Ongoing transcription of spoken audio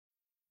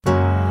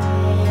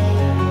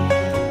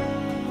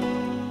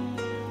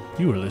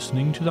You are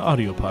listening to the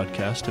audio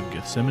podcast of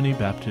Gethsemane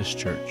Baptist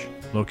Church,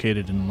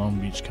 located in Long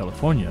Beach,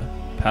 California,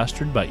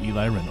 pastored by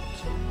Eli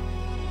Reynolds.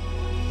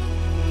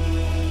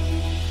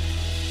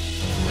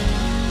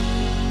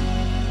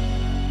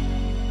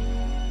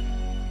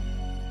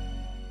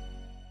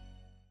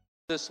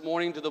 This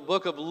morning to the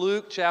book of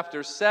Luke,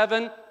 chapter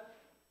 7.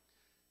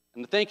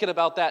 And thinking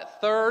about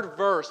that third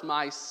verse,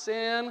 my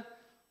sin,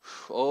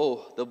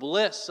 the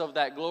bliss of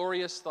that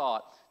glorious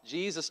thought.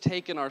 Jesus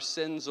taking our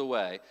sins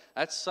away.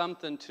 That's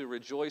something to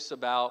rejoice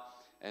about.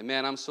 And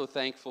man, I'm so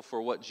thankful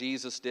for what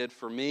Jesus did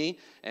for me.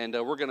 And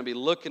we're going to be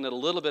looking at a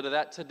little bit of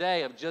that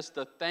today, of just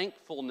the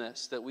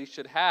thankfulness that we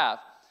should have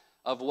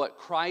of what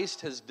Christ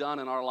has done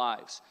in our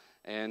lives.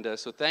 And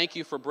so thank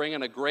you for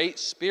bringing a great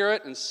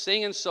spirit and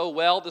singing so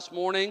well this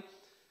morning.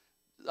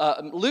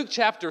 Luke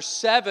chapter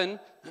 7,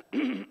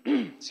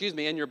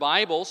 in your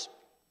Bibles.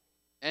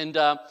 And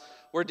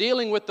we're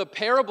dealing with the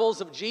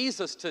parables of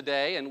Jesus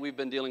today, and we've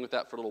been dealing with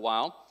that for a little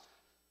while.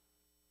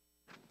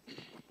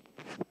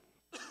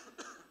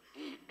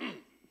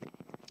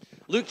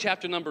 Luke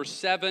chapter number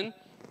 7,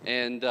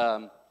 and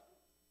I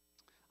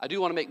do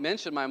want to make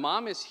mention, my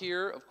mom is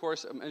here. Of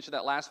course, I mentioned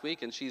that last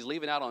week, and she's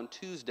leaving out on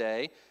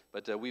Tuesday,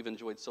 but we've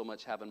enjoyed so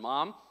much having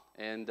Mom,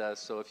 and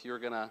so if you're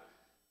going to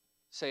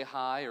say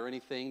hi or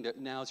anything,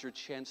 now's your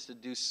chance to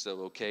do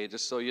so, okay?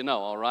 Just so you know,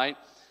 all right?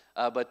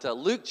 But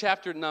Luke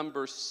chapter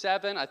number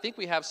 7, I think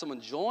we have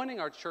someone joining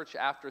our church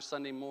after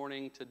Sunday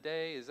morning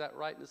today. Is that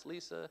right, Miss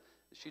Lisa?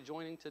 Is she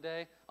joining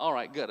today? All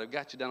right, good. I've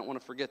got you down. I don't want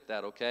to forget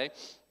that, okay?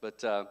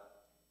 But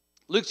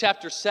Luke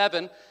chapter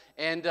 7,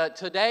 and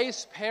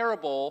today's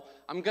parable,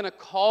 I'm going to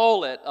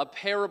call it a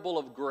parable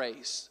of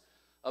grace.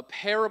 A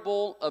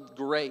parable of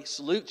grace.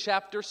 Luke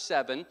chapter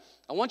 7.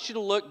 I want you to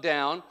look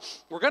down.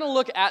 We're going to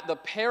look at the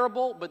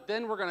parable, but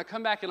then we're going to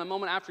come back in a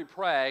moment after we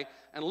pray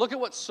and look at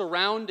what's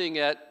surrounding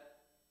it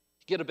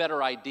to get a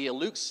better idea.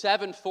 Luke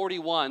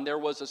 7:41, there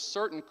was a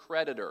certain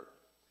creditor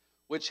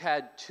which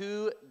had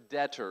two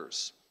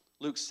debtors.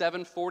 Luke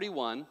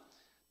 7:41,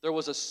 there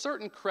was a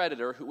certain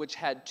creditor which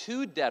had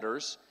two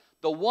debtors.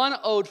 The one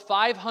owed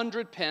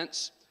 500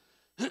 pence,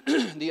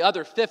 the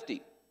other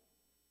 50.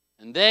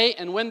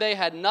 And when they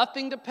had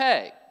nothing to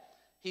pay,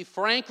 he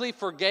frankly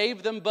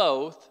forgave them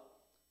both.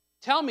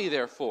 Tell me,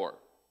 therefore,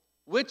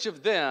 which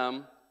of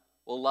them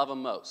will love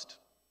him most?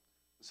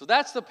 So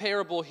that's the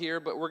parable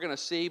here, but we're going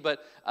to see.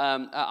 But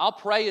I'll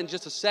pray in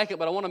just a second,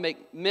 but I want to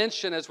make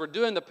mention as we're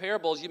doing the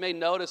parables, you may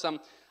notice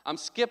I'm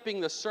skipping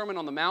the Sermon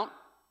on the Mount,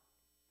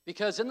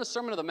 because in the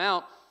Sermon on the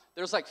Mount,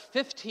 there's like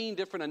 15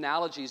 different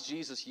analogies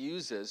Jesus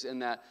uses in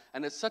that,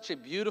 and it's such a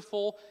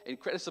beautiful,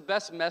 it's the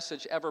best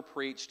message ever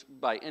preached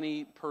by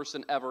any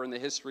person ever in the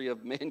history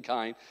of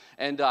mankind,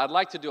 and I'd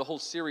like to do a whole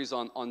series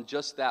on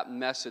just that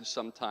message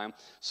sometime.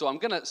 So I'm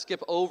going to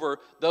skip over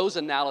those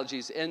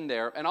analogies in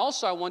there, and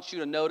also I want you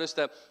to notice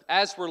that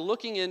as we're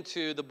looking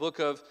into the book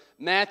of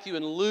Matthew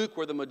and Luke,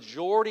 where the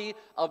majority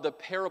of the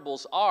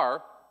parables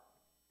are,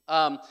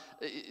 and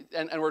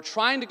we're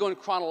trying to go in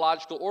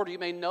chronological order. You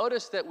may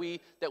notice that we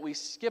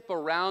skip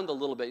around a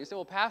little bit. You say,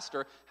 well,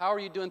 Pastor, how are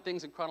you doing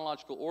things in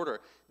chronological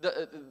order?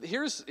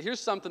 Here's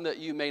something that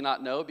you may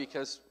not know,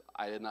 because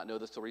I did not know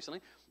this till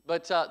recently.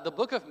 But the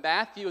book of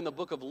Matthew and the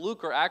book of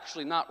Luke are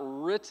actually not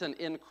written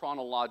in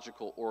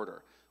chronological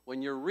order.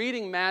 When you're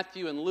reading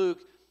Matthew and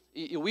Luke,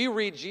 we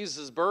read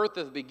Jesus' birth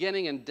at the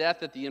beginning and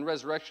death at the end,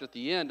 resurrection at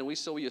the end, and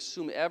we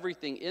assume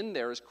everything in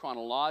there is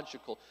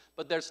chronological.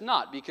 But there's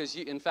not, because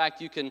in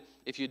fact you can,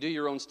 if you do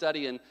your own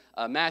study in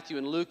Matthew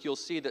and Luke, you'll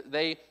see that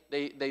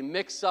they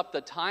mix up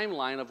the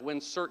timeline of when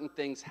certain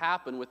things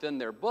happen within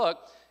their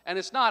book, and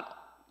it's not,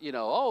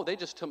 they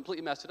just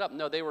completely messed it up.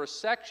 No, they were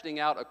sectioning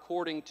out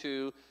according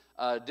to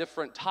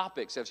different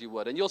topics, as you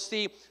would. And you'll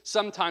see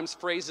sometimes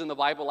phrases in the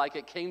Bible like,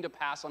 it came to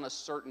pass on a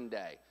certain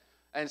day.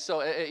 And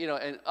so,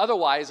 and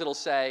otherwise it'll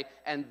say,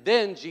 and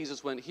then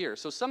Jesus went here.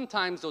 So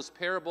sometimes those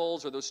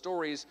parables or those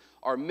stories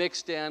are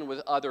mixed in with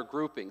other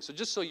groupings. So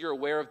just so you're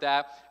aware of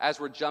that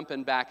as we're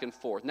jumping back and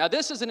forth. Now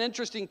this is an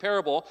interesting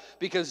parable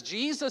because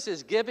Jesus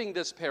is giving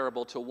this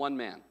parable to one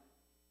man.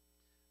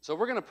 So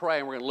we're going to pray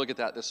and we're going to look at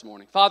that this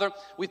morning. Father,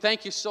 we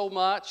thank you so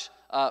much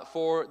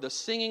for the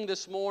singing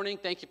this morning.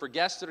 Thank you for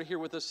guests that are here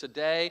with us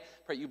today.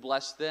 Pray you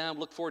bless them.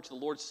 Look forward to the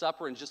Lord's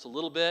Supper in just a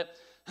little bit.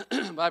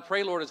 But I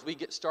pray, Lord, as we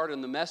get started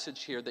in the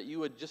message here, that you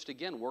would just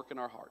again work in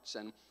our hearts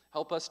and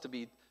help us to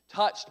be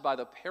touched by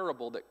the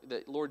parable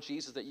that Lord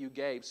Jesus, that you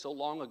gave so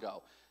long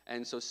ago.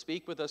 And so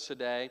speak with us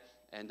today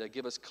and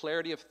give us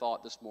clarity of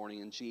thought this morning.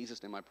 In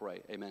Jesus' name I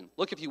pray. Amen.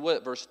 Look, if you would,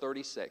 at verse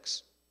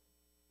 36.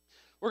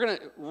 We're going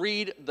to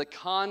read the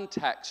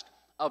context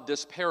of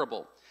this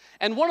parable.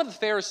 And one of the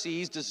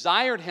Pharisees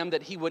desired him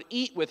that he would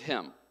eat with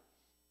him.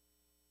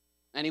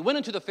 And he went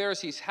into the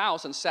Pharisee's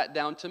house and sat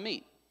down to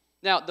meat.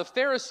 Now, the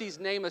Pharisee's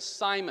name is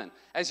Simon.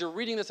 As you're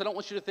reading this, I don't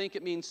want you to think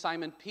it means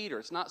Simon Peter.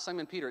 It's not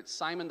Simon Peter, it's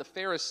Simon the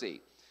Pharisee.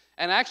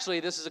 And actually,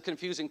 this is a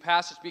confusing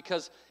passage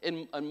because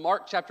in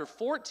Mark chapter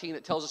 14,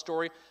 it tells a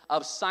story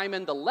of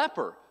Simon the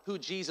leper, who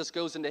Jesus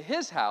goes into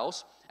his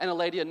house, and a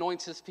lady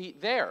anoints his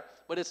feet there.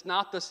 But it's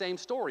not the same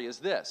story as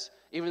this,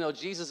 even though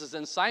Jesus is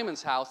in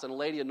Simon's house and a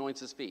lady anoints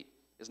his feet.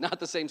 It's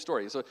not the same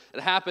story. So it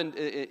happened,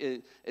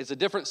 it's a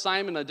different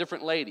Simon, a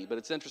different lady, but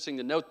it's interesting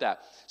to note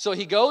that. So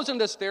he goes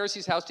into this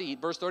Pharisee's house to eat,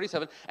 verse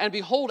 37, and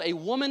behold, a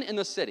woman in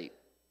the city,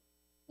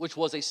 which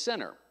was a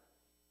sinner.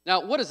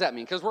 Now, what does that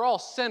mean? Because we're all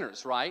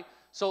sinners, right?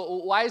 So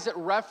why is it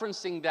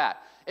referencing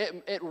that?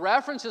 It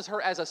references her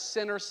as a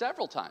sinner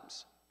several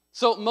times.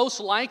 So most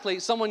likely,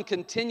 someone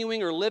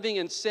continuing or living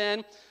in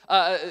sin,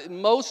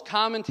 most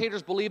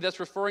commentators believe that's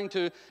referring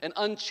to an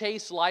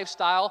unchaste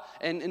lifestyle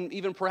and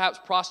even perhaps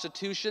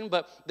prostitution,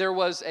 but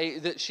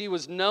that she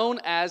was known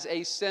as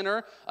a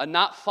sinner,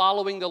 not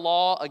following the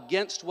law,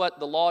 against what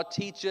the law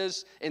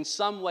teaches, in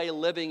some way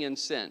living in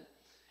sin.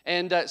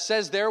 And it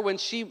says there, when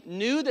she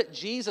knew that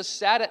Jesus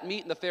sat at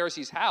meat in the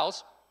Pharisee's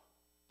house,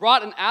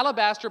 brought an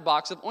alabaster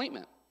box of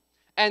ointment,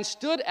 and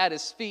stood at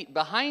his feet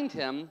behind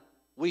him,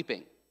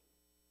 weeping,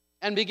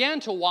 and began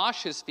to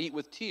wash his feet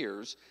with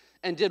tears,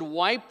 and did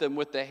wipe them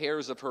with the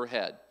hairs of her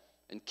head,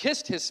 and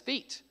kissed his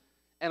feet,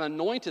 and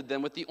anointed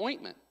them with the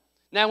ointment.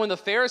 Now when the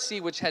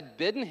Pharisee which had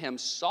bidden him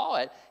saw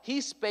it,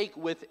 he spake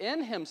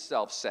within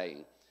himself,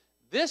 saying,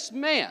 This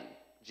man,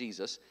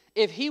 Jesus,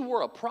 if he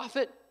were a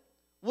prophet,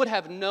 would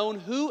have known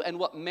who and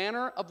what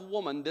manner of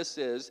woman this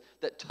is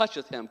that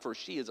toucheth him, for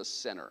she is a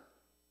sinner.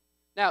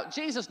 Now,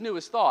 Jesus knew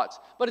his thoughts,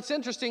 but it's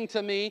interesting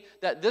to me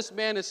that this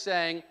man is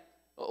saying,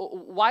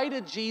 why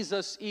did he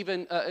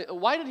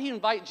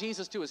invite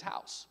Jesus to his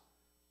house?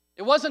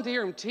 It wasn't to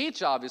hear him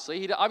teach, obviously.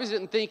 He obviously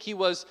didn't think he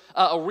was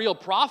a real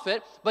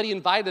prophet, but he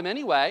invited him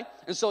anyway.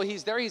 And so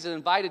he's there, he's an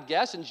invited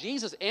guest, and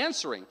Jesus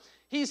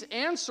he's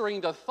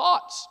answering the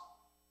thoughts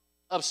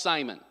of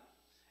Simon.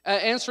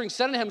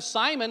 Said unto him,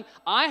 Simon,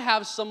 I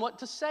have somewhat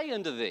to say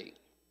unto thee.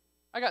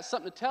 I got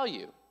something to tell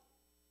you.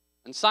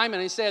 And Simon,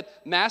 he said,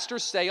 Master,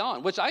 say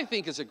on, which I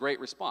think is a great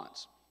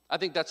response. I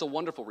think that's a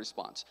wonderful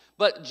response.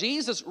 But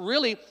Jesus,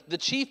 really, the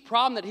chief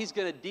problem that he's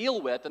going to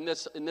deal with in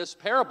this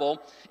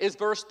parable is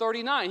verse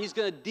 39. He's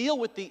going to deal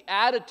with the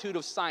attitude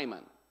of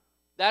Simon.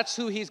 That's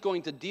who he's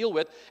going to deal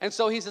with. And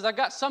so he says, I've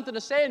got something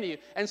to say unto you.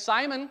 And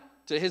Simon,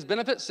 to his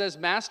benefit, says,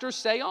 Master,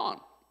 say on.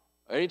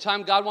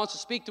 Anytime God wants to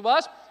speak to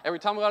us, every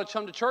time we got to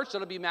come to church,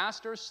 that'll be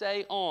Master,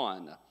 say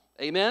on.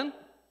 Amen?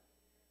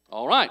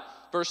 All right.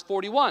 Verse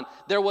 41.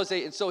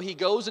 So he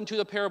goes into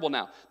the parable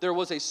now. There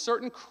was a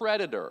certain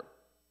creditor.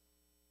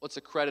 What's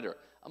a creditor?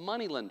 A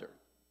moneylender.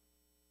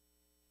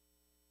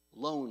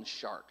 Loan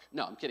shark.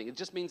 No, I'm kidding. It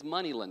just means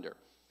moneylender.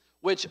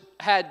 Which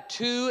had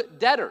two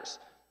debtors,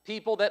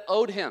 people that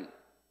owed him.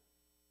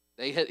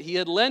 He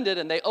had lended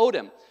and they owed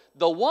him.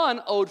 The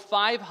one owed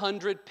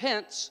 500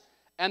 pence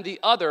and the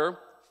other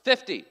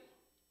 50.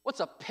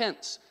 What's a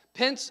pence?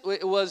 Pence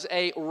was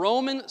a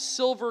Roman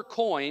silver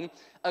coin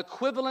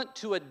equivalent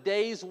to a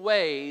day's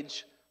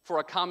wage for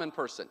a common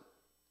person.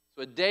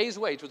 So a day's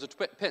wage was a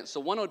pence. So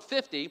one owed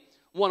 50,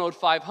 one owed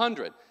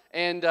 500.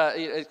 And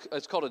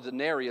it's called a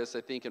denarius,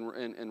 I think,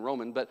 in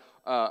Roman. But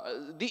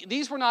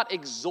these were not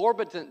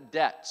exorbitant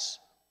debts.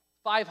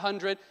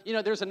 500.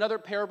 There's another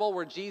parable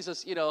where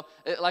Jesus, it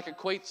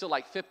equates to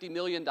like $50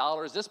 million.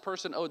 This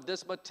person owed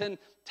this much, 10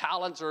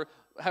 talents or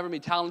however many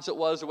talents it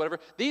was or whatever.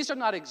 These are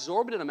not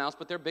exorbitant amounts,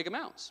 but they're big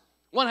amounts.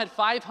 One had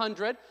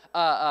 500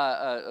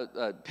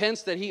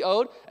 pence that he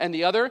owed, and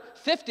the other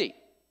 50.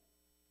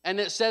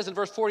 And it says in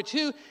verse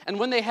 42, and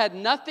when they had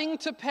nothing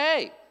to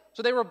pay,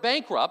 so they were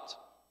bankrupt,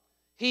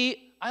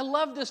 I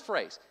love this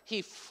phrase,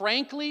 he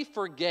frankly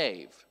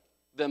forgave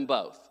them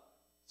both.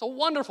 It's a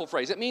wonderful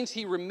phrase. It means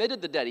he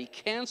remitted the debt. He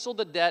canceled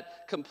the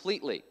debt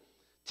completely.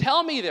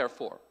 Tell me,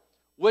 therefore,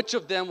 which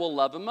of them will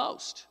love him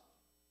most?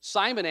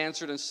 Simon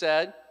answered and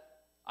said,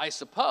 I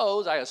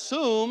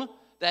assume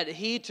that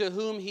he to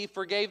whom he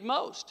forgave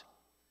most.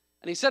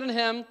 And he said unto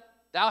him,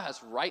 thou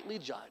hast rightly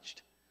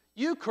judged.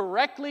 You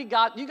got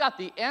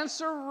the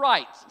answer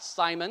right,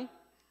 Simon.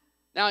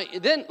 Now,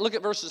 then look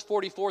at verses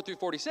 44 through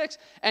 46.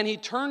 And he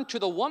turned to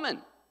the woman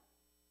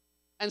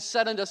and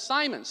said unto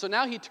Simon. So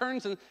now he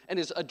turns and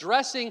is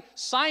addressing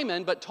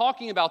Simon, but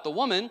talking about the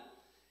woman. He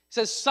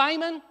says,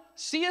 Simon,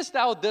 seest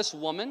thou this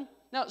woman?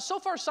 Now, so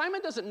far,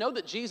 Simon doesn't know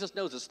that Jesus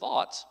knows his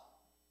thoughts.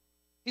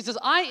 He says,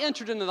 I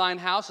entered into thine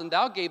house, and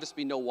thou gavest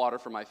me no water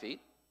for my feet.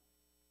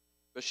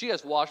 But she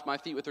has washed my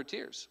feet with her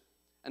tears,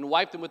 and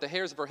wiped them with the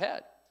hairs of her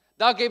head.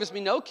 Thou gavest me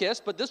no kiss,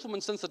 but this woman,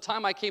 since the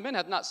time I came in,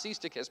 hath not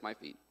ceased to kiss my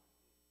feet.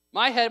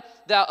 My head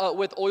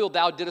with oil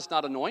thou didst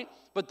not anoint,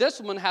 but this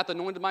woman hath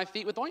anointed my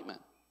feet with ointment.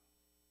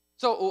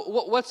 So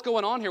what's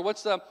going on here?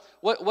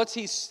 What's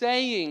he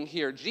saying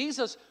here?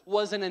 Jesus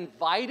was an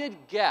invited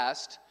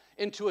guest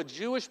into a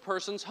Jewish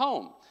person's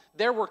home.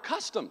 There were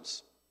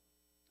customs.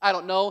 I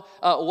don't know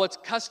what's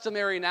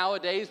customary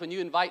nowadays when you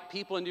invite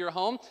people into your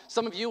home.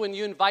 Some of you, when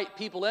you invite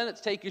people in,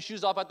 it's take your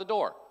shoes off at the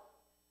door.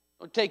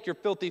 Don't take your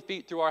filthy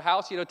feet through our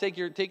house. Take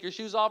your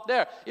shoes off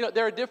there.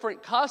 There are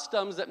different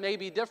customs that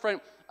maybe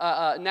different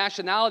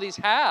nationalities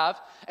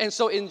have. And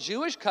so in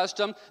Jewish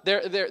custom,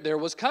 there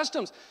was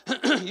customs.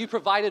 You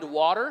provided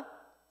water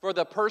for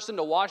the person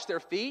to wash their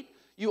feet.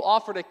 You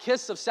offered a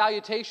kiss of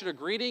salutation or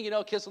greeting,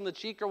 kiss on the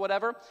cheek or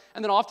whatever.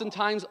 And then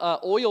oftentimes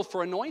oil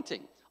for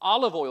anointing,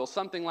 olive oil,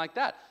 something like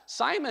that.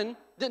 Simon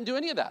didn't do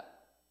any of that.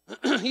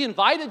 He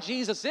invited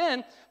Jesus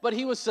in, but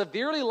he was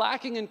severely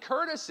lacking in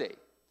courtesy.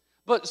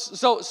 But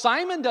so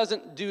Simon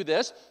doesn't do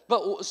this,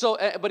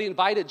 but he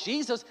invited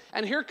Jesus,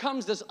 and here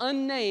comes this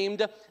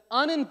unnamed,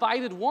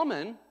 uninvited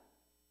woman,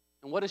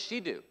 and what does she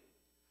do?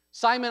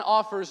 Simon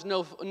offers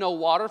no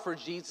water for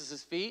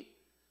Jesus' feet,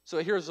 so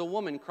here's a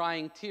woman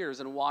crying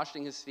tears and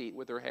washing his feet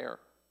with her hair.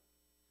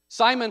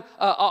 Simon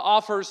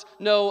offers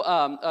no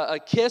a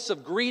kiss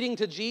of greeting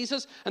to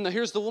Jesus, and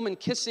here's the woman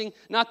kissing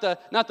not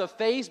the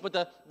face, but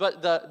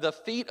the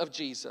feet of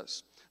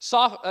Jesus.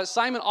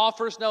 Simon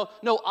offers no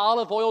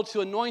olive oil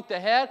to anoint the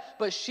head,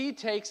 but she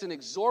takes an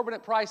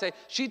exorbitant price.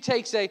 She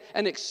takes an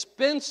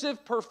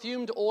expensive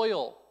perfumed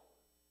oil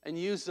and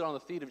uses it on the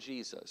feet of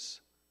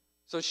Jesus.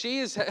 So she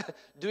is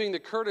doing the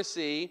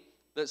courtesy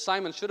that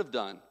Simon should have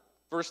done.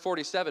 Verse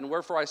 47,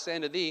 wherefore I say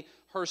unto thee,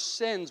 her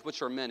sins,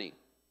 which are many,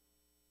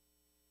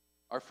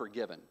 are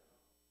forgiven.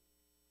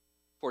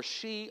 For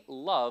she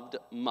loved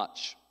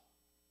much.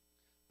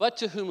 But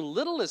to whom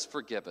little is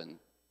forgiven,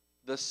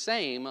 the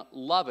same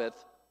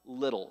loveth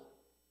little.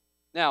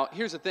 Now,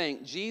 here's the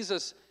thing.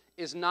 Jesus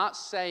is not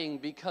saying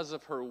because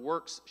of her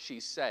works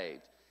she's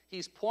saved.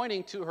 He's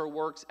pointing to her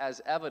works as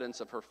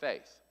evidence of her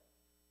faith.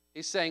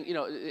 He's saying,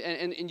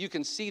 and you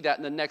can see that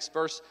in the next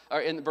verse,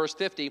 or in verse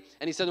 50,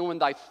 and he said, when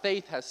thy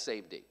faith hath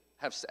saved thee,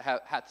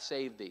 hath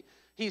saved thee.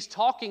 He's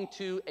talking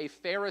to a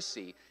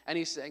Pharisee, and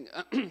he's saying,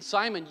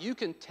 Simon, you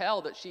can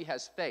tell that she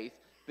has faith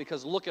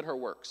because look at her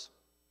works.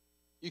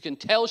 You can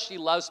tell she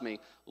loves me.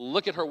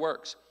 Look at her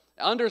works.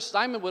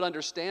 Simon would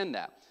understand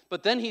that.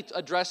 But then he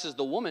addresses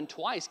the woman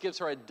twice, gives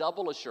her a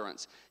double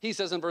assurance. He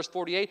says in verse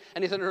 48,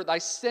 and he said to her, thy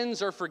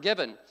sins are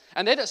forgiven.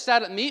 And they that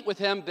sat at meat with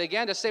him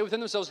began to say within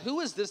themselves,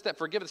 who is this that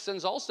forgiveth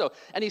sins also?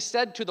 And he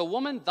said to the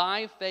woman,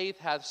 thy faith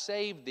hath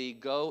saved thee.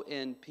 Go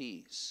in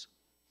peace.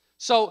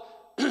 So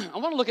I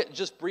want to look at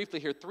just briefly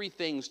here 3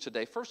 things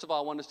today. First of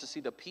all, I want us to see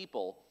the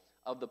people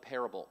of the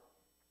parable.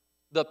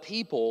 The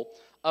people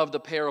of the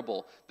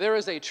parable. There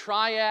is a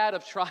triad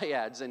of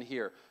triads in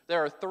here.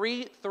 There are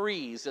 3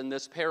 threes in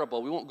this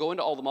parable. We won't go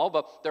into all of them all,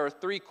 but there are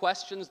 3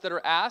 questions that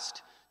are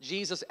asked.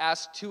 Jesus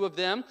asked 2 of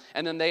them,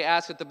 and then they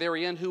ask at the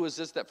very end, who is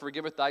this that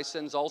forgiveth thy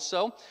sins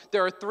also?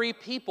 There are 3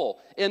 people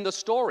in the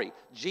story,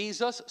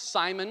 Jesus,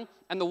 Simon,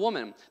 and the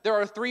woman. There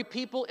are 3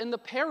 people in the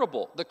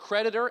parable, the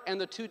creditor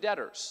and the 2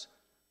 debtors.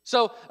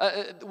 So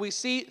we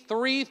see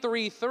 3,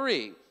 3,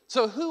 3.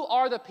 So who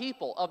are the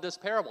people of this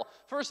parable?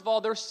 First of all,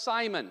 there's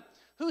Simon.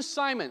 Who's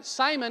Simon?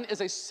 Simon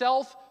is a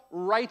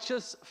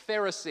self-righteous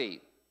Pharisee.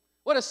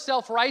 What does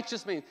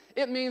self-righteous mean?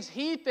 It means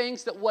he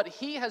thinks that what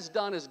he has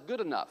done is good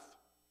enough.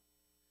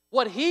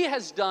 What he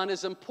has done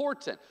is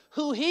important.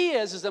 Who he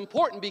is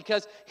important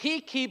because he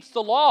keeps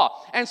the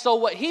law. And so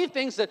what he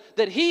thinks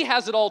that he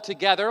has it all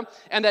together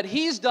and that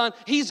he's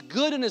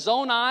good in his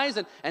own eyes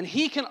and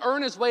he can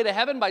earn his way to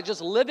heaven by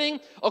just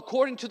living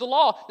according to the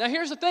law. Now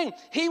here's the thing.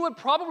 He would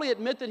probably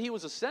admit that he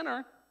was a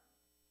sinner,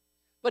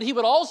 but he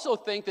would also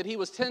think that he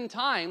was 10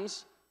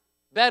 times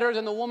better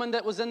than the woman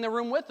that was in the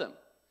room with him.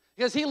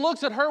 Because he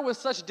looks at her with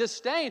such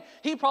disdain,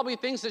 he probably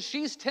thinks that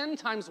she's 10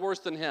 times worse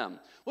than him.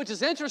 Which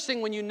is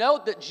interesting when you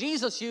note that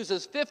Jesus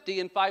uses 50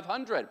 and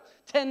 500,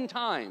 10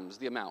 times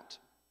the amount.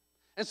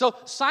 And so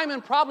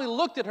Simon probably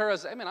looked at her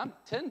as, I'm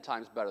 10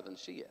 times better than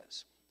she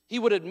is. He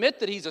would admit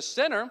that he's a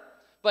sinner,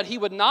 but he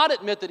would not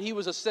admit that he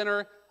was a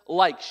sinner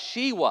like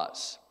she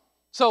was.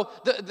 So,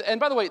 and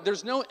by the way,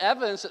 there's no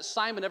evidence that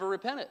Simon ever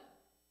repented.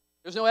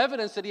 There's no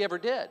evidence that he ever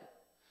did.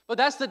 But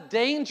that's the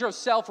danger of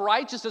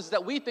self-righteousness,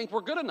 that we think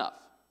we're good enough.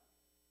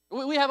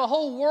 We have a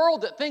whole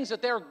world that thinks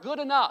that they're good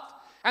enough.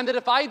 And that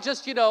if I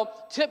just,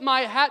 tip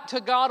my hat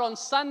to God on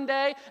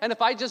Sunday, and if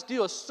I just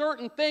do a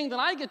certain thing, then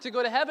I get to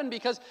go to heaven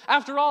because,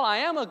 after all, I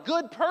am a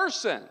good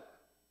person.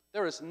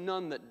 There is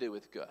none that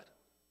doeth good.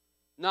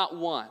 Not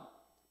one.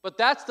 But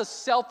that's the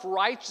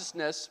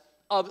self-righteousness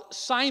of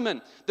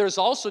Simon. There's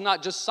also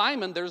not just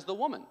Simon, there's the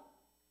woman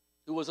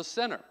who was a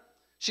sinner.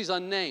 She's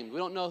unnamed. We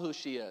don't know who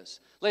she is.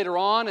 Later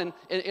on in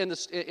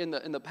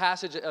the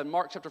passage in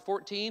Mark chapter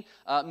 14,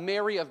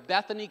 Mary of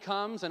Bethany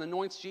comes and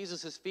anoints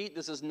Jesus' feet.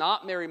 This is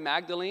not Mary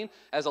Magdalene,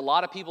 as a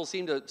lot of people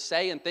seem to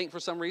say and think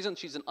for some reason.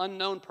 She's an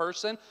unknown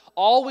person.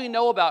 All we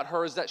know about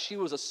her is that she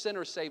was a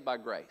sinner saved by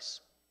grace.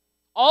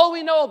 All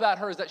we know about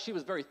her is that she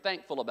was very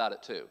thankful about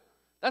it too.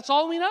 That's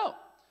all we know.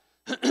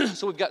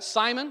 So we've got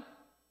Simon,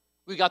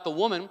 we've got the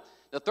woman.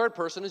 The third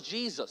person is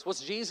Jesus.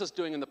 What's Jesus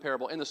doing in the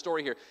parable, in the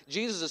story here?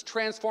 Jesus is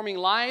transforming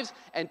lives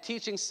and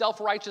teaching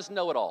self-righteous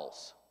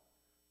know-it-alls.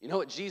 You know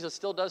what Jesus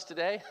still does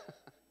today?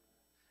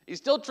 He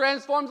still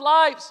transforms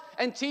lives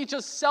and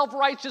teaches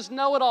self-righteous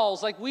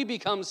know-it-alls like we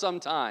become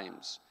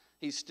sometimes.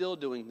 He's still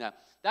doing that.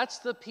 That's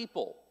the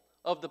people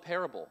of the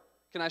parable.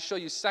 can I show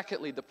you,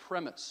 secondly, the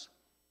premise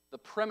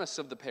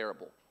of the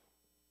parable.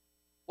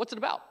 What's it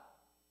about?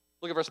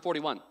 Look at verse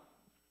 41.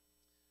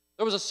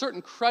 There was a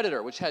certain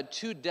creditor which had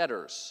 2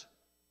 debtors.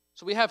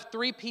 So we have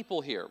 3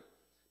 people here.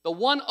 The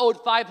one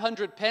owed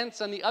 500 pence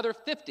and the other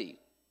 50.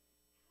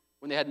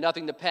 When they had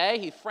nothing to pay,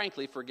 he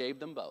frankly forgave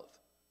them both.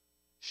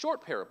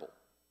 Short parable,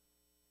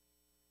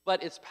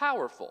 but it's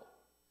powerful.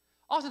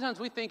 Oftentimes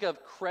we think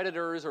of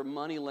creditors or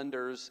money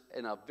lenders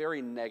in a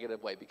very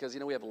negative way because,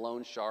 we have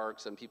loan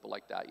sharks and people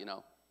like that,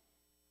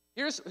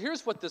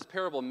 Here's what this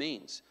parable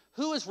means.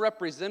 Who is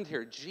represented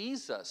here?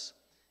 Jesus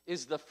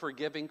is the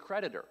forgiving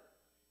creditor.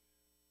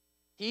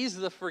 He's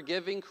the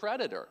forgiving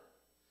creditor.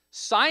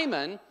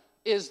 Simon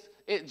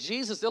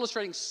Jesus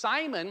illustrating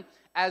Simon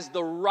as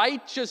the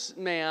righteous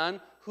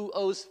man who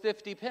owes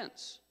 50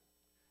 pence.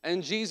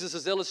 And Jesus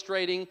is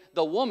illustrating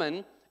the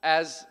woman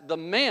as the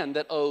man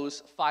that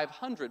owes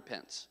 500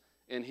 pence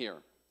in here.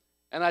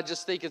 And I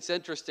just think it's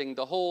interesting.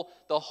 The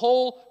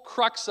whole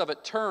crux of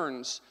it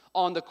turns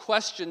on the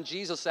question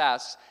Jesus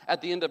asks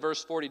at the end of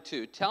verse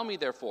 42. Tell me,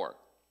 therefore,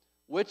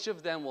 which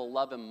of them will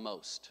love him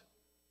most?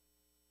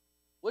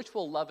 Which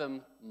will love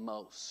him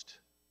most?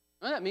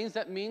 You know what that means?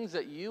 That means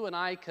that you and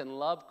I can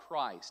love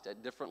Christ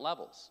at different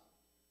levels.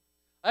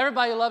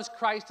 Everybody loves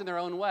Christ in their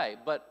own way,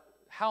 but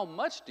how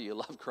much do you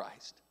love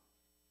Christ?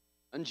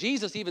 And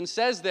Jesus even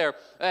says there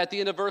at the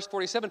end of verse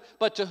 47,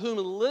 but to whom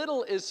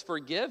little is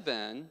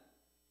forgiven,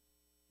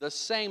 the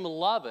same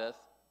loveth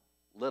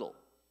little.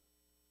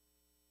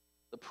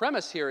 The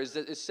premise here is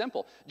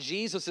simple.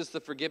 Jesus is the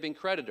forgiving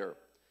creditor.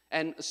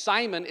 And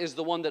Simon is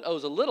the one that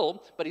owes a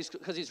little, but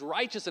because he's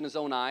righteous in his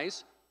own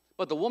eyes.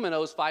 But the woman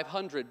owes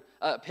 500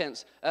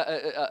 pence,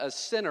 a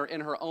sinner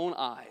in her own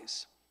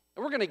eyes.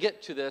 And we're going to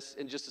get to this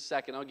in just a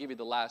second. I'll give you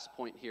the last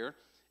point here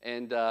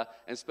and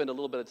spend a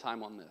little bit of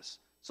time on this.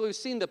 So we've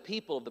seen the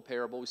people of the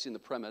parable. We've seen the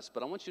premise.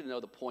 But I want you to know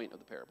the point of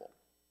the parable.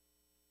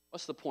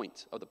 What's the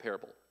point of the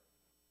parable?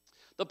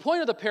 The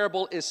point of the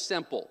parable is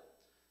simple.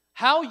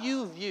 How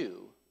you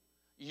view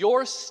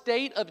your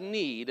state of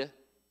need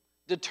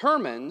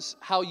determines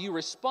how you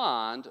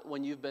respond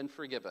when you've been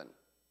forgiven.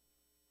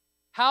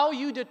 How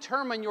you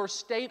determine your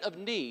state of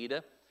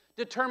need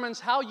determines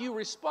how you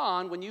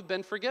respond when you've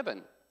been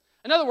forgiven.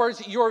 In other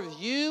words, your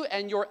view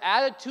and your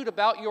attitude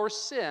about your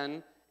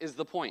sin is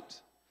the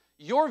point.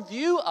 Your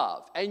view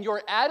of and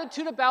your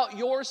attitude about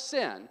your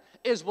sin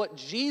is what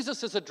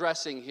Jesus is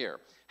addressing here.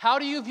 How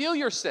do you view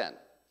your sin?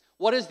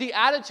 What is the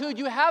attitude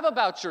you have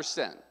about your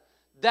sin?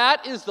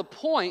 That is the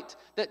point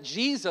that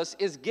Jesus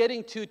is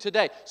getting to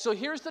today. So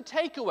here's the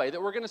takeaway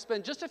that we're going to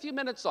spend just a few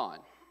minutes on.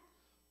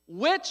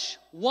 Which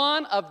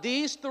one of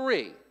these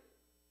 3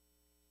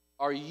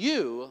 are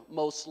you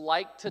most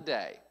like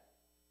today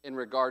in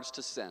regards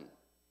to sin?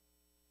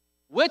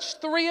 Which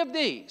 3 of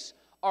these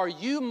are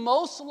you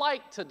most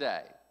like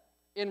today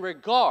in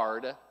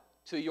regard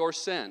to your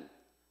sin?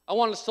 I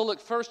want us to look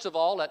first of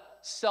all at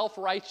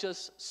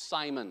self-righteous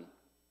Simon.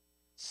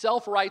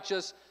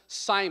 Self-righteous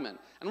Simon.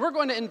 And we're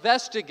going to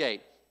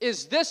investigate,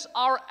 is this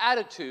our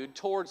attitude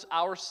towards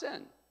our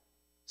sin?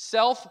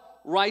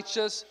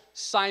 Self-righteous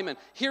Simon.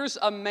 Here's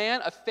a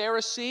man, a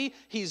Pharisee.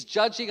 He's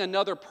judging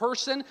another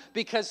person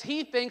because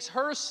he thinks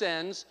her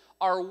sins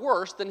are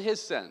worse than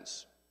his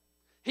sins.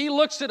 He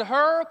looks at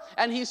her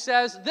and he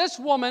says, this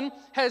woman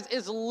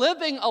is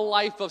living a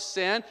life of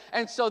sin,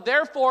 and so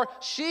therefore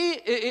she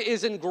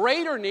is in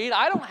greater need.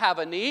 I don't have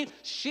a need.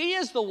 She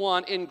is the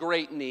one in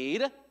great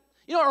need.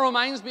 You know, it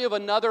reminds me of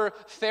another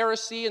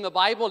Pharisee in the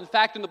Bible. In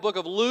fact, in the book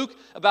of Luke,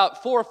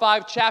 about 4 or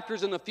 5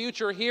 chapters in the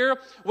future here,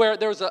 where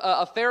there's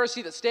a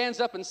Pharisee that stands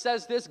up and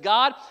says this,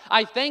 God,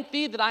 I thank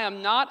thee that I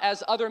am not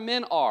as other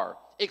men are,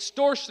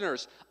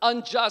 extortioners,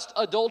 unjust,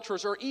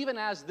 adulterers, or even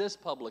as this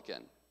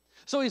publican.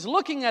 So he's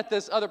looking at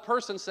this other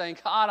person saying,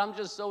 God, I'm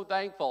just so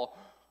thankful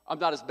I'm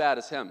not as bad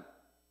as him.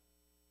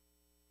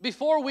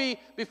 Before we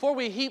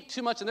heap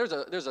too much, and there's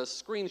a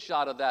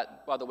screenshot of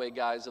that, by the way,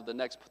 guys, of the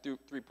next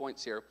 3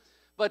 points here.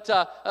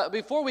 But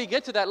before we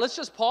get to that, let's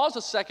just pause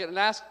a second and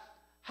ask,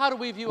 how do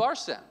we view our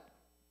sin?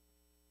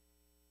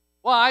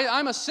 Well,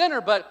 I'm a sinner,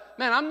 but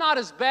man, I'm not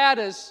as bad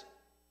as...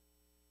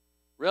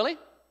 Really?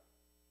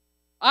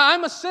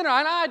 I'm a sinner.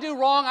 I know I do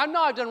wrong. I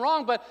know I've done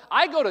wrong, but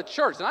I go to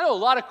church, and I know a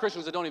lot of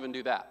Christians that don't even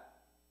do that.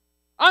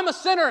 I'm a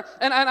sinner,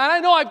 and I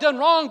know I've done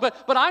wrong, but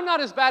I'm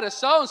not as bad as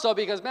so-and-so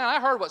because, man,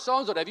 I heard what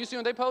so-and-so did. Have you seen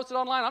what they posted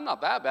online? I'm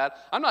not that bad.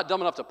 I'm not dumb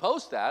enough to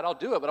post that. I'll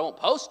do it, but I won't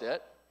post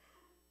it.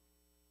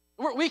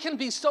 We can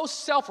be so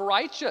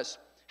self-righteous.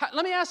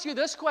 Let me ask you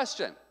this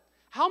question.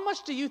 How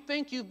much do you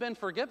think you've been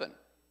forgiven?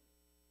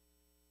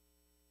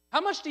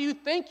 How much do you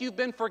think you've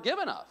been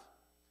forgiven of?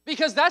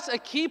 Because that's a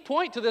key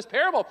point to this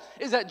parable,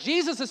 is that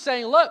Jesus is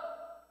saying, look,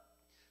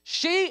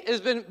 she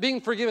has been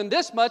being forgiven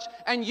this much,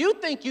 and you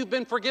think you've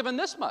been forgiven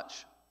this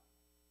much.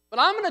 But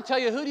I'm going to tell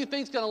you, who do you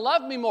think is going to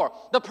love me more?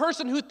 The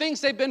person who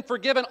thinks they've been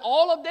forgiven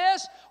all of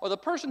this, or the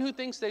person who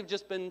thinks they've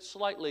just been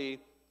slightly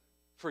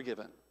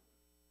forgiven?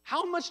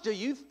 How much do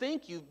you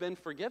think you've been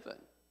forgiven?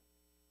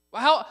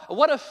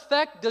 What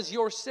effect does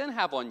your sin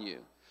have on you?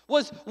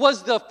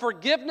 Was the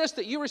forgiveness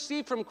that you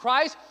received from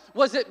Christ,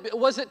 was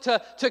it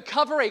to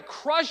cover a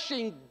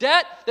crushing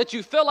debt that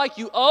you feel like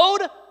you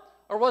owed?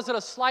 Or was it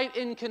a slight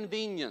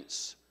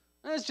inconvenience?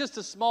 It's just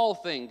a small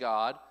thing,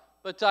 God.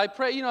 But I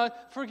pray,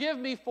 forgive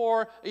me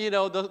for,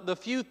 the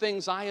few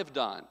things I have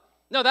done.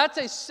 No, that's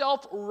a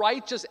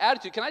self-righteous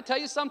attitude. Can I tell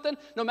you something?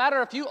 No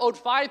matter if you owed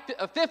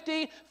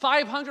 50,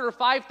 500, or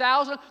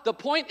 5,000, the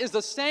point is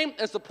the same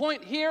as the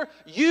point here.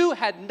 You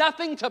had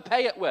nothing to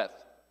pay it with.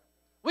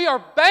 We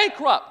are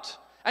bankrupt,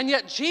 and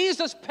yet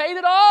Jesus paid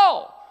it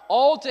all.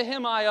 All to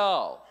him I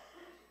owe.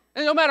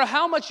 And no matter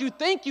how much you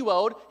think you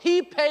owed,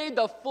 he paid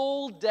the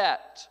full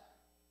debt.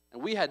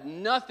 And we had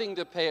nothing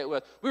to pay it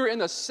with. We were in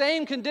the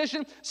same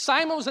condition.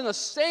 Simon was in the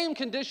same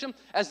condition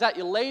as that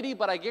lady,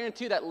 but I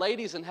guarantee you that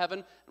lady's in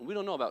heaven, and we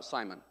don't know about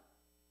Simon.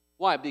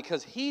 Why?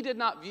 Because he did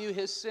not view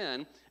his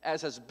sin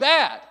as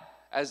bad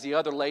as the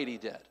other lady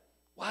did.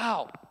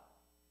 Wow.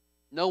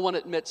 No one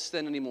admits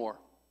sin anymore.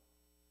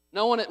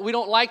 We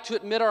don't like to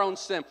admit our own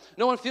sin.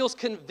 No one feels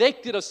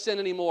convicted of sin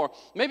anymore.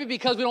 Maybe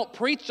because we don't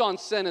preach on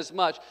sin as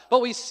much, but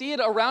we see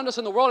it around us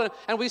in the world,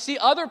 and we see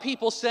other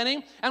people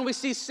sinning, and we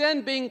see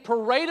sin being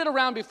paraded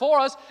around before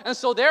us, and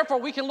so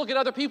therefore we can look at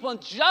other people and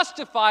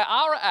justify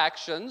our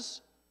actions,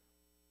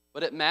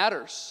 but it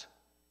matters.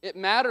 It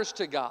matters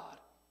to God.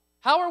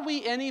 How are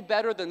we any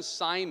better than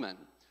Simon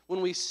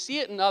when we see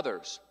it in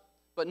others,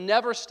 but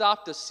never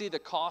stop to see the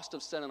cost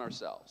of sin in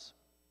ourselves?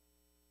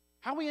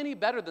 How are we any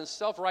better than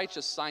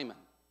self-righteous Simon?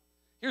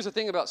 Here's the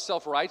thing about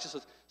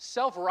self-righteousness.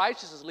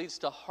 Self-righteousness leads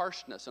to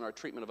harshness in our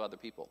treatment of other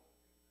people.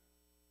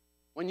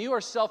 When you are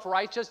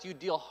self-righteous, you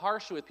deal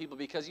harshly with people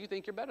because you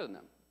think you're better than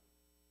them.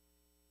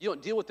 You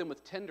don't deal with them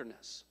with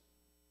tenderness.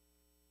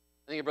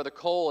 I think of Brother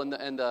Cole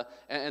and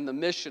the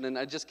mission, and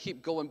I just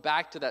keep going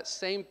back to that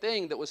same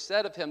thing that was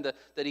said of him,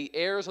 that he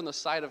errs on the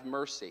side of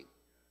mercy.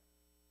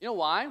 You know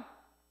why?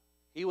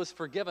 He was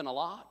forgiven a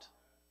lot,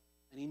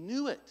 and he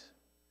knew it.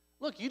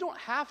 Look, you don't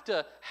have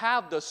to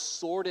have the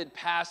sordid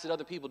past that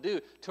other people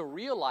do to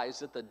realize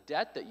that the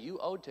debt that you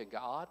owed to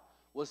God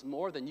was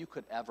more than you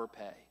could ever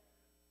pay.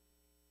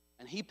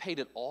 And he paid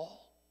it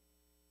all.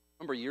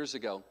 I remember years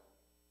ago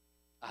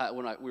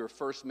when we were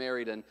first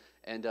married, and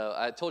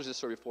I told you this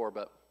story before,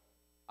 but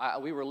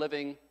we were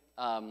living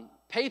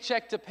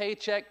paycheck to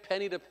paycheck,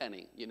 penny to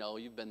penny.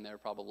 You've been there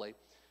probably.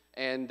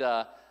 And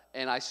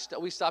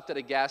we stopped at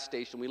a gas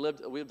station. We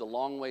lived a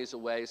long ways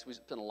away, so we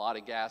spent a lot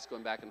of gas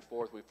going back and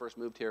forth when we first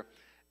moved here.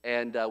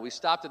 And we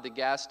stopped at the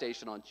gas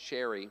station on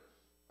Cherry,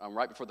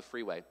 right before the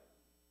freeway.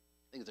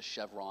 I think it's a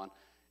Chevron.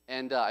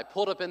 And I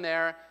pulled up in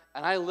there,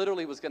 and I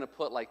literally was going to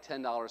put like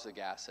 $10 of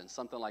gas in,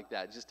 something like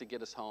that, just to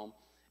get us home.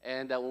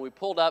 And when we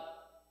pulled up,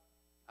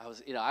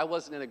 I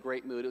wasn't in a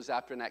great mood. It was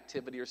after an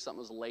activity or something.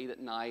 It was late at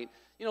night.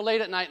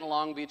 Late at night in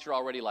Long Beach, you're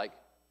already like,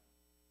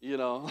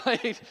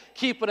 like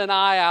keeping an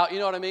eye out, you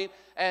know what I mean?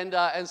 And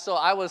so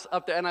I was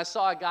up there, and I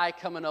saw a guy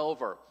coming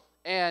over.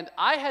 And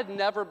I had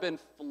never been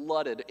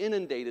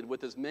inundated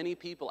with as many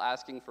people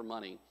asking for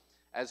money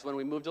as when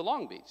we moved to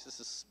Long Beach. This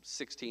is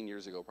 16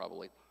 years ago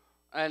probably.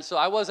 And so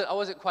I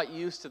wasn't quite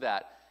used to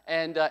that.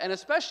 And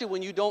especially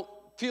when you don't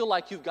feel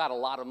like you've got a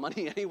lot of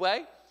money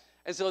anyway.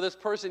 And so this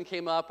person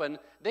came up, and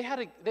they had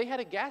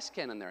a gas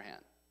can in their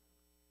hand.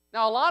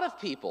 Now, a lot of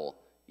people,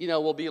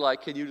 will be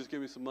like, can you just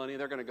give me some money?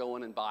 They're going to go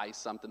in and buy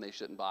something they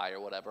shouldn't buy or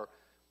whatever.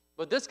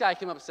 But this guy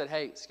came up and said,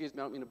 hey, excuse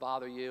me, I don't mean to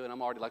bother you. And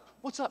I'm already like,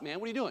 what's up, man?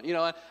 What are you doing?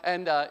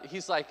 And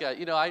he's like,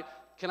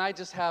 can I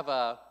just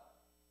have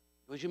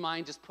would you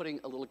mind just putting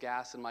a little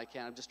gas in my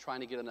can? I'm just trying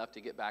to get enough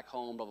to get back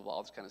home, blah, blah, blah,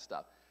 all this kind of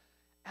stuff.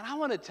 And I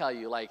want to tell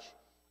you,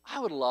 I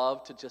would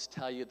love to just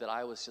tell you that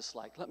I was just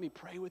like, let me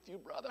pray with you,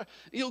 brother.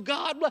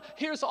 God,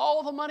 here's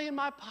all the money in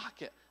my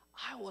pocket.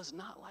 I was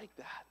not like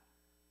that.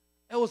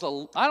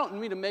 I don't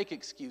mean to make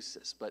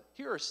excuses, but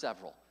here are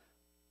several.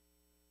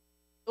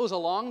 It was a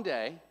long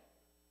day.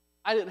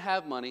 I didn't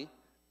have money.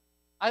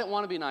 I didn't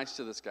want to be nice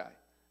to this guy.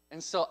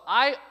 And so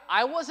I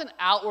wasn't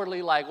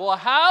outwardly like, well,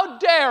 how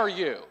dare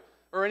you,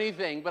 or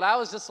anything, but I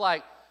was just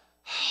like,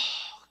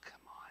 oh, come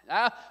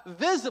on.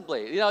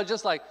 Visibly,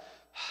 just like,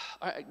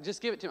 all right,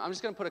 just give it to me. I'm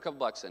just going to put a couple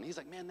bucks in. He's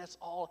like, man, that's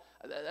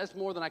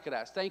more than I could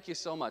ask. Thank you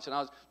so much. And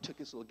I took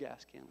this little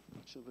gas can,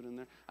 shove it in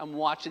there. I'm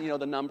watching,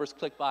 the numbers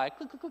click by.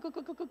 Click, click, click,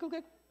 click, click, click,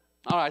 click.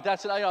 All right,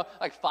 that's it.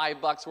 Like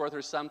 $5 worth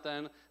or something.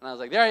 And I was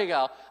like, there you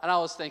go. And I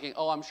was thinking,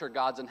 oh, I'm sure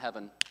God's in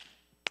heaven.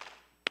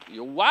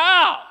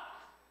 Wow.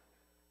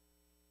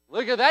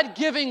 Look at that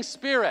giving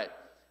spirit.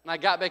 And I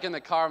got back in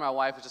the car, and my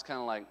wife was just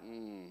kind of like,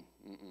 and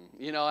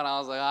I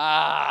was like,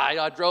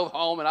 I drove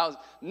home, and I was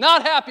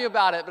not happy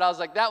about it, but I was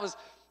like, that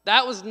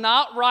was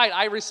not right.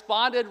 I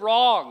responded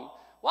wrong.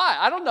 Why?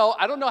 I don't know.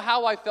 I don't know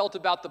how I felt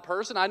about the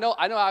person. I know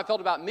how I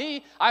felt about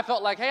me. I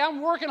felt like, hey,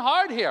 I'm working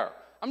hard here.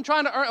 I'm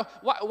trying to earn.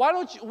 Why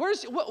don't you?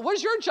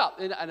 Where's your job?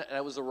 And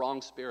it was the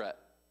wrong spirit.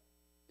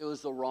 It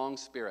was the wrong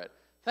spirit.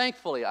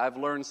 Thankfully, I've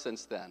learned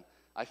since then.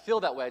 I feel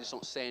that way. I just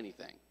don't say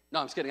anything. No,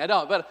 I'm just kidding. I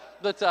don't. But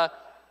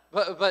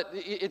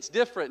it's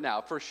different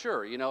now, for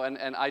sure.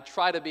 And I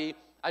try to be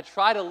I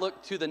try to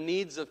look to the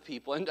needs of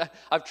people, and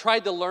I've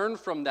tried to learn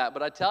from that,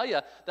 but I tell you,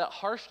 that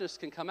harshness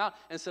can come out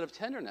instead of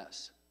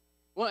tenderness.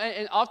 Well,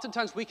 and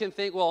oftentimes we can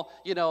think, well,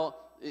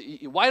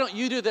 why don't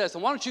you do this,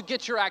 and why don't you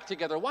get your act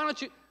together? Why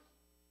don't you?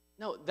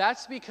 No,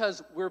 that's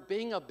because we're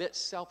being a bit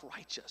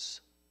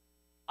self-righteous.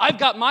 I've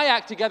got my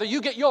act together,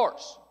 you get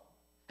yours.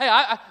 Hey,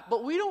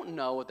 but we don't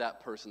know what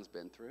that person's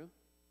been through.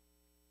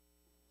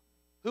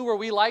 Who are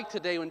we like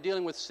today when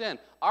dealing with sin?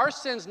 Our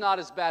sin's not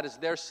as bad as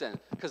their sin,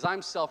 because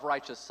I'm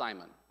self-righteous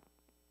Simon.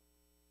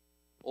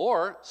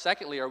 Or,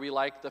 secondly, are we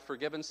like the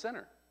forgiven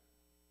sinner?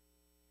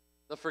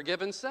 The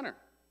forgiven sinner.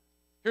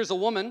 Here's a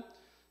woman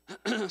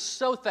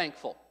so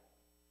thankful,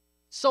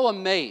 so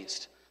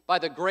amazed by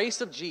the grace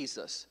of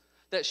Jesus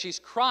that she's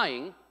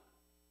crying,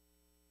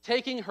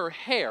 taking her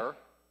hair,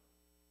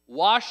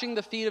 washing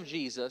the feet of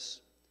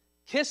Jesus,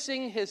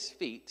 kissing his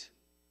feet,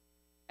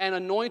 and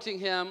anointing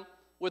him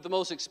with the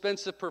most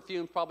expensive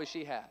perfume probably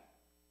she had.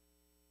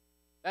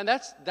 And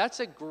that's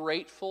a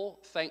grateful,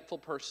 thankful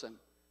person.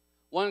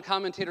 One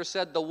commentator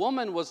said, the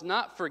woman was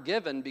not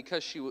forgiven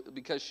because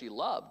she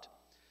loved.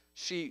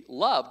 She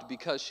loved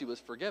because she was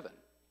forgiven.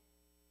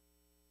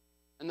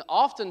 And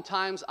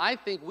oftentimes, I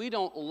think we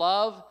don't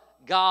love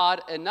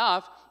God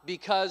enough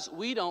because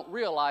we don't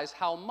realize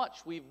how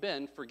much we've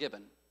been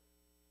forgiven.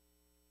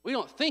 We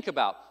don't think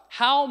about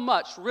how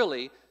much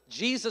really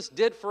Jesus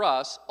did for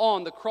us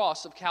on the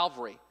cross of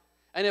Calvary.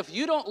 And if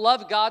you don't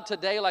love God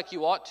today like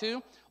you ought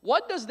to,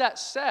 what does that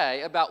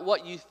say about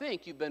what you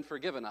think you've been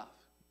forgiven of?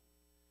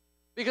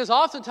 Because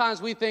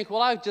oftentimes we think,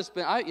 well, I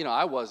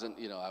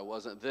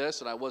wasn't this,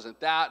 and I wasn't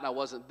that, and I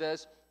wasn't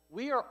this.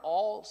 We are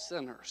all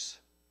sinners.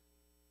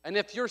 And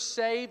if you're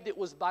saved, it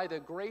was by the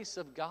grace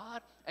of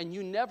God, and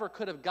you never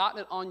could have gotten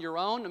it on your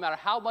own, no matter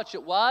how much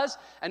it was.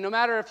 And no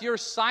matter if you're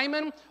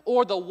Simon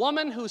or the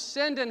woman who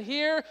sinned in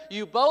here,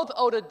 you both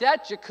owed a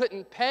debt you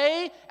couldn't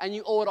pay, and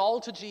you owe it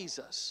all to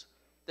Jesus.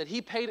 That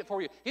he paid it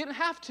for you. He didn't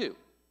have to.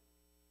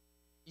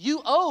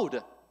 You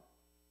owed,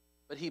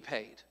 but he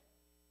paid.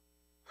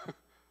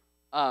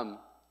 For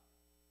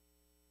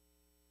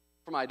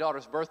my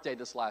daughter's birthday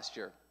this last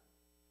year,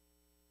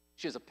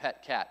 she has a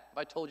pet cat. Have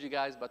I told you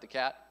guys about the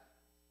cat?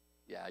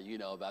 Yeah, you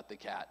know about the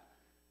cat.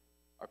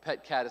 Our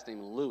pet cat is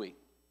named Louie.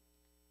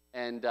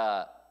 And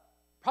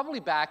probably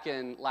back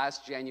in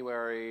last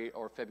January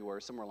or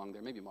February, somewhere along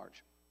there, maybe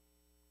March,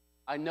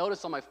 I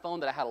noticed on my phone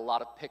that I had a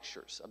lot of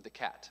pictures of the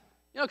cat.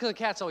 Because the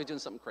cat's always doing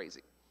something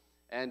crazy.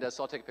 And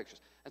so I'll take pictures.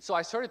 And so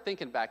I started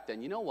thinking back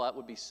then, you know what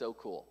would be so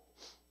cool?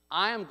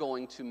 I am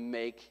going to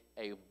make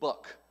a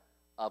book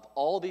of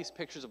all these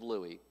pictures of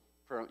Louie.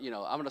 I'm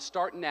going to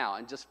start now,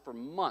 and just for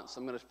months,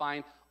 I'm going to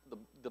find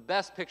the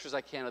best pictures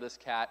I can of this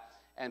cat.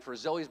 And for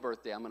Zoe's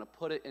birthday, I'm going to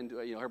put it into,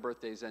 her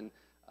birthday's in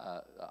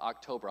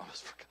October. I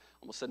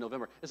almost said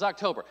November. It's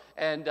October.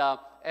 And I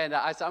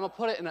said, I'm going to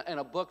put it in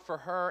a book for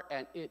her,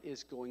 and it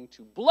is going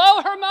to blow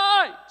her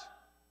mind.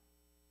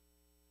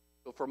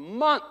 So for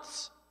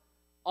months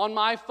on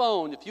my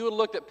phone, if you had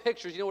looked at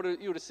pictures, you know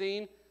what you would have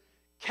seen?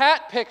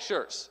 Cat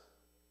pictures.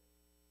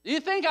 Do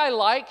you think I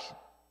like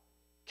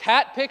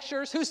cat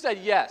pictures? Who said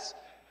yes?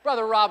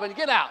 Brother Robin,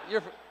 get out.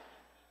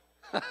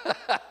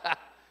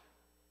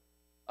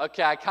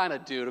 Okay, I kind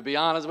of do, to be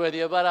honest with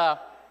you,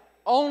 but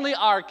only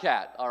our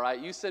cat, all right?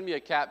 You send me a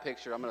cat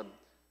picture, I'm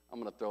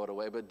gonna throw it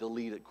away, but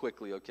delete it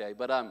quickly, okay?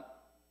 But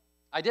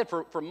I did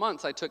for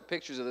months. I took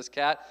pictures of this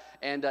cat,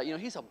 and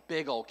he's a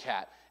big old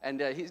cat, and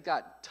he's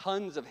got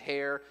tons of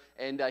hair,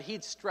 and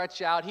he'd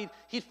stretch out.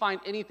 He'd find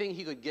anything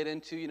he could get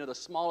into. The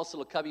smallest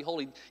little cubby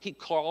hole. He'd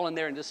crawl in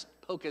there and just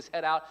poke his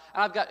head out.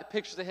 And I've got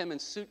pictures of him in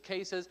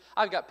suitcases.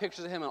 I've got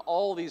pictures of him in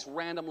all these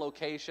random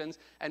locations.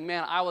 And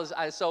man,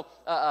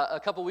 a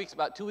couple weeks,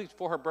 about 2 weeks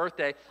before her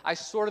birthday, I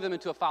sorted them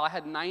into a file. I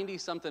had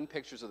 90-something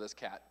pictures of this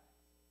cat.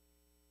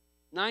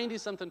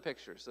 90-something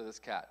pictures of this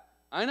cat.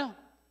 I know.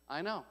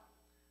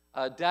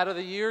 Dad of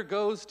the Year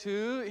goes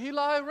to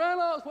Eli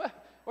Reynolds.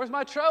 Where's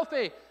my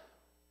trophy?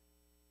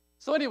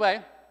 So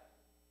anyway,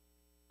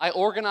 I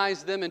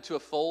organized them into a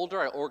folder.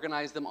 I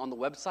organized them on the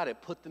website. I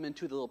put them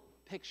into the little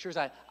pictures.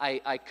 I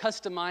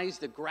customized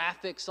the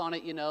graphics on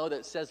it,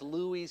 that says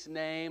Louie's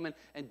name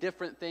and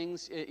different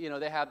things.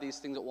 They have these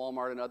things at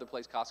Walmart and other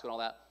places, Costco and all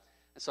that.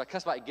 And so I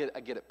customize.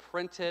 I get it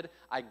printed.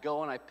 I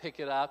go and I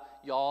pick it up.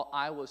 Y'all,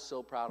 I was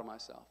so proud of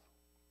myself.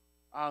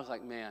 I was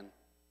like, man,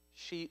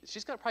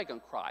 she's probably going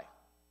to cry.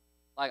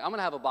 Like, I'm going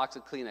to have a box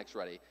of Kleenex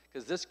ready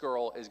because this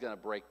girl is going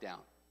to break down.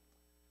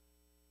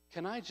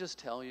 Can I just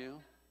tell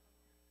you,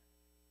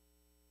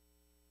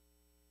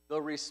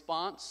 the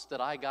response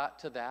that I got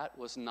to that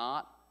was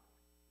not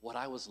what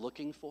I was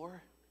looking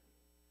for.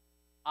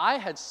 I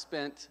had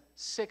spent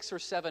 6 or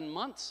 7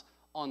 months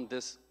on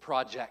this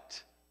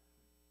project.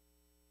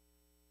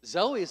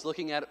 Zoe's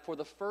looking at it for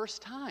the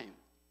first time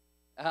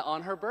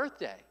on her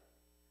birthday.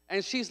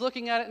 And she's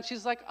looking at it and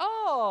she's like,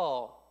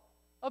 oh,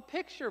 a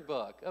picture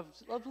book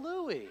of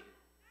Louie.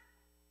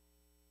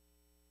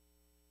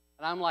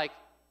 And I'm like,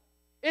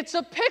 it's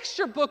a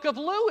picture book of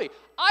Louie.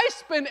 I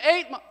spent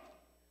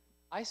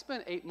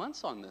 8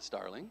 months on this,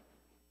 darling.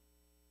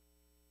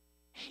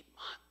 8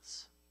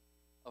 months.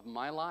 of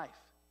my life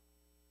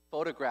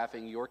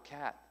photographing your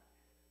cat.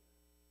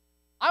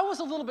 I was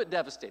a little bit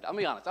devastated. I'll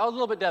be honest. I was a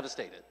little bit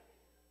devastated.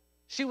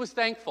 She was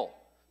thankful.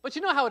 But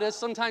you know how it is?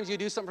 Sometimes you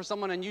do something for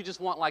someone and you just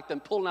want like them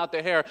pulling out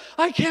their hair.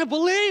 I can't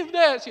believe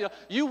this. You know,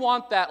 you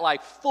want that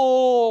like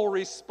full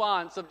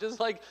response of just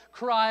like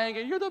crying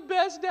and you're the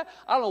best dad.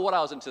 I don't know what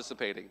I was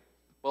anticipating.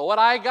 But what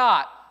I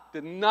got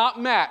did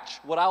not match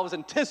what I was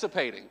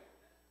anticipating.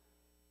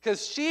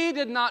 Because she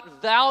did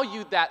not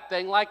value that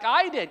thing like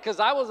I did. Because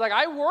I was like,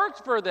 I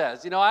worked for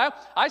this. You know,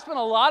 I spent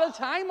a lot of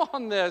time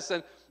on this.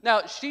 And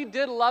now, she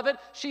did love it.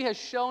 She has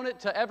shown it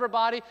to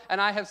everybody.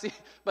 And I have seen,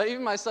 but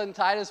even my son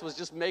Titus was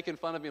just making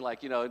fun of me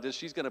like, you know,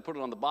 she's going to put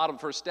it on the bottom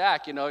of her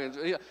stack, you know.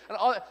 And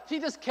he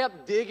just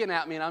kept digging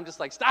at me. And I'm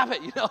just like, stop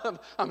it. You know,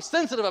 I'm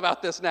sensitive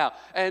about this now.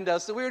 And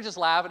so we were just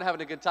laughing,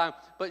 having a good time.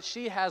 But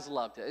she has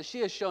loved it. She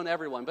has shown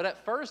everyone. But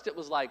at first, it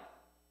was like,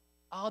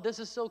 oh, this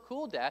is so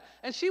cool, Dad.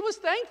 And she was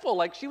thankful.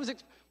 Like she was,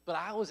 but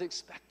I was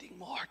expecting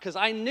more because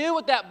I knew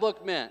what that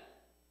book meant.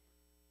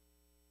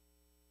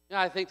 You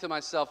know, I think to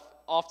myself,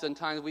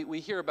 oftentimes we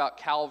hear about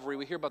Calvary,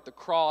 we hear about the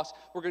cross,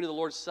 we're going to do the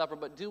Lord's Supper,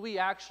 but do we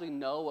actually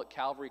know what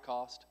Calvary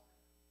cost?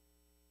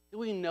 Do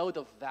we know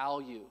the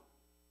value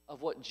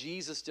of what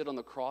Jesus did on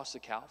the cross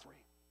of Calvary?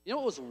 You know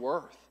what it was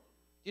worth?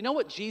 Do you know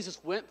what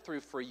Jesus went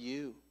through for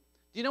you?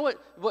 Do you know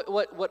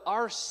what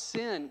our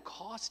sin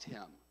cost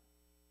him?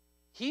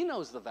 He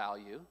knows the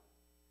value,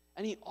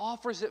 and he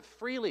offers it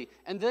freely.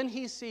 And then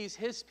he sees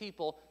his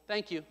people,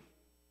 thank you.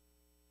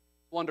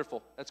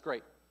 Wonderful. That's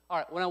great. All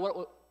right, well,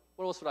 now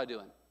what else would I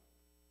do in?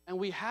 And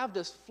we have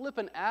this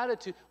flippant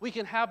attitude. We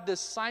can have this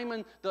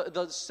Simon,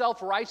 the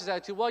self-righteous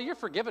attitude. Well, you're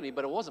forgiven me,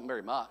 but it wasn't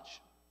very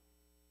much.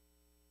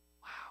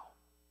 Wow.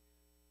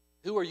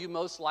 Who are you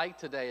most like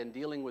today in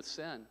dealing with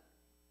sin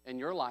in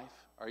your life?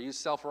 Are you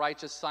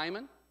self-righteous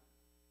Simon?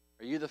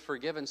 Are you the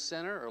forgiven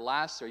sinner? Or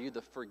last, are you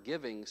the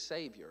forgiving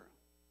Savior?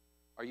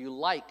 Are you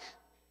like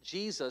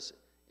Jesus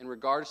in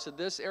regards to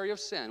this area of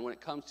sin when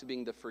it comes to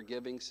being the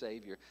forgiving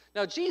Savior?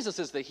 Now, Jesus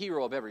is the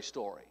hero of every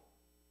story.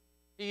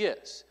 He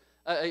is.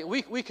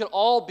 We could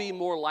all be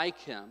more like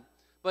him.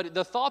 But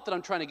the thought that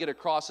I'm trying to get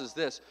across is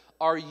this.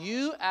 Are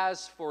you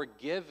as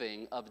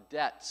forgiving of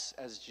debts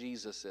as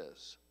Jesus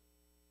is?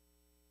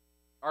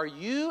 Are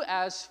you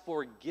as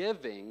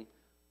forgiving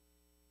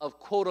of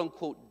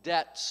quote-unquote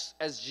debts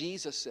as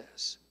Jesus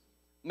is?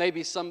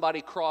 Maybe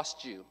somebody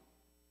crossed you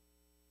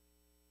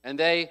and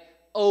they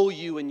owe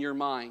you in your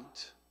mind.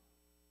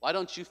 Why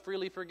don't you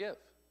freely forgive?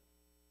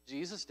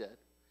 Jesus did.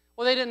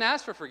 Well, they didn't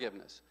ask for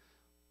forgiveness.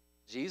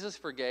 Jesus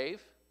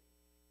forgave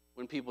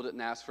when people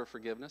didn't ask for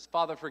forgiveness.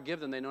 Father, forgive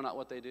them, they know not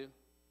what they do.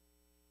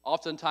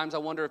 Oftentimes I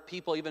wonder if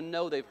people even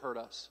know they've hurt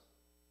us.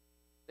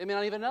 They may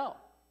not even know.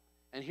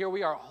 And here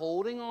we are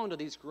holding on to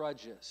these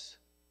grudges.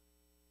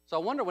 So I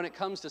wonder when it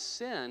comes to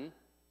sin,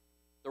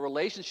 the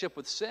relationship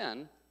with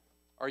sin,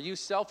 are you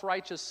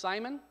self-righteous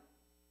Simon?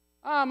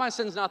 My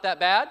sin's not that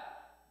bad,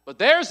 but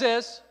theirs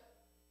is.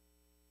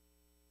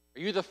 Are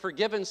you the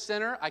forgiven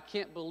sinner? I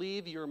can't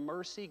believe your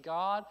mercy,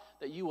 God,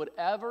 that you would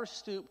ever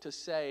stoop to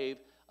save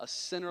a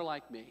sinner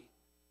like me.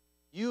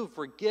 You've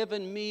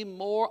forgiven me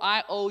more.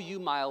 I owe you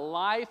my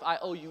life. I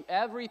owe you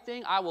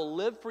everything. I will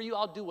live for you.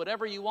 I'll do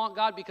whatever you want,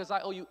 God, because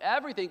I owe you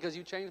everything because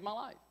you changed my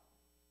life.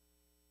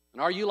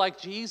 And are you like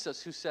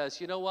Jesus who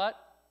says, you know what?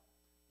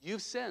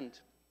 You've sinned.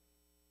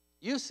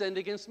 You sinned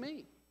against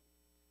me.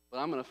 But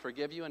I'm going to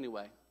forgive you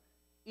anyway,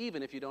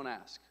 even if you don't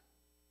ask.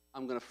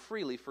 I'm going to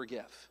freely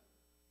forgive.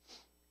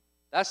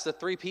 That's the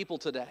three people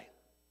today.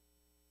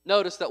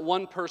 Notice that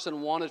one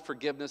person wanted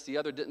forgiveness, the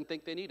other didn't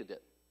think they needed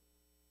it.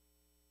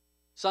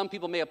 Some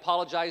people may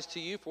apologize to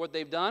you for what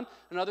they've done,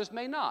 and others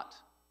may not.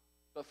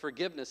 But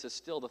forgiveness is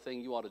still the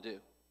thing you ought to do.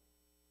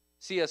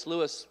 C.S.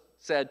 Lewis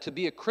said, to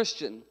be a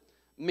Christian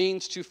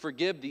means to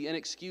forgive the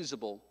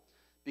inexcusable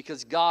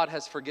because God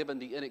has forgiven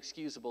the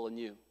inexcusable in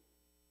you.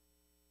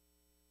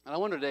 And I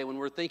wonder today, when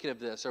we're thinking of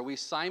this, are we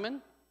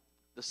Simon,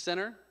 the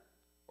sinner,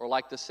 or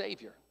like the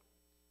Savior?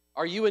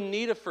 Are you in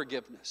need of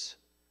forgiveness?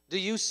 Do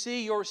you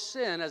see your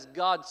sin as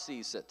God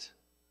sees it?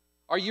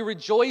 Are you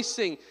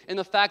rejoicing in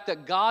the fact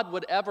that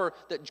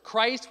that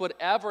Christ would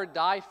ever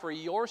die for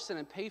your sin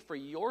and pay for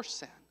your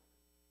sin?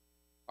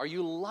 Are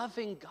you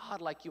loving God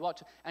like you ought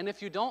to? And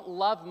if you don't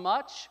love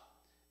much,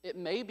 it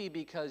may be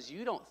because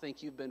you don't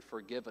think you've been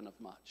forgiven of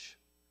much.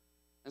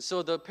 And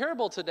so the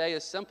parable today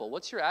is simple.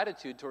 What's your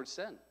attitude towards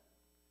sin?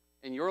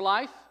 In your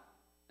life,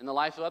 in the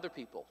life of other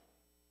people?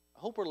 I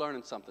hope we're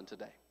learning something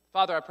today.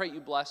 Father, I pray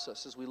you bless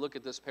us as we look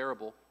at this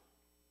parable.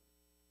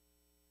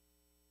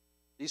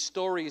 These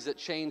stories that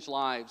change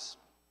lives.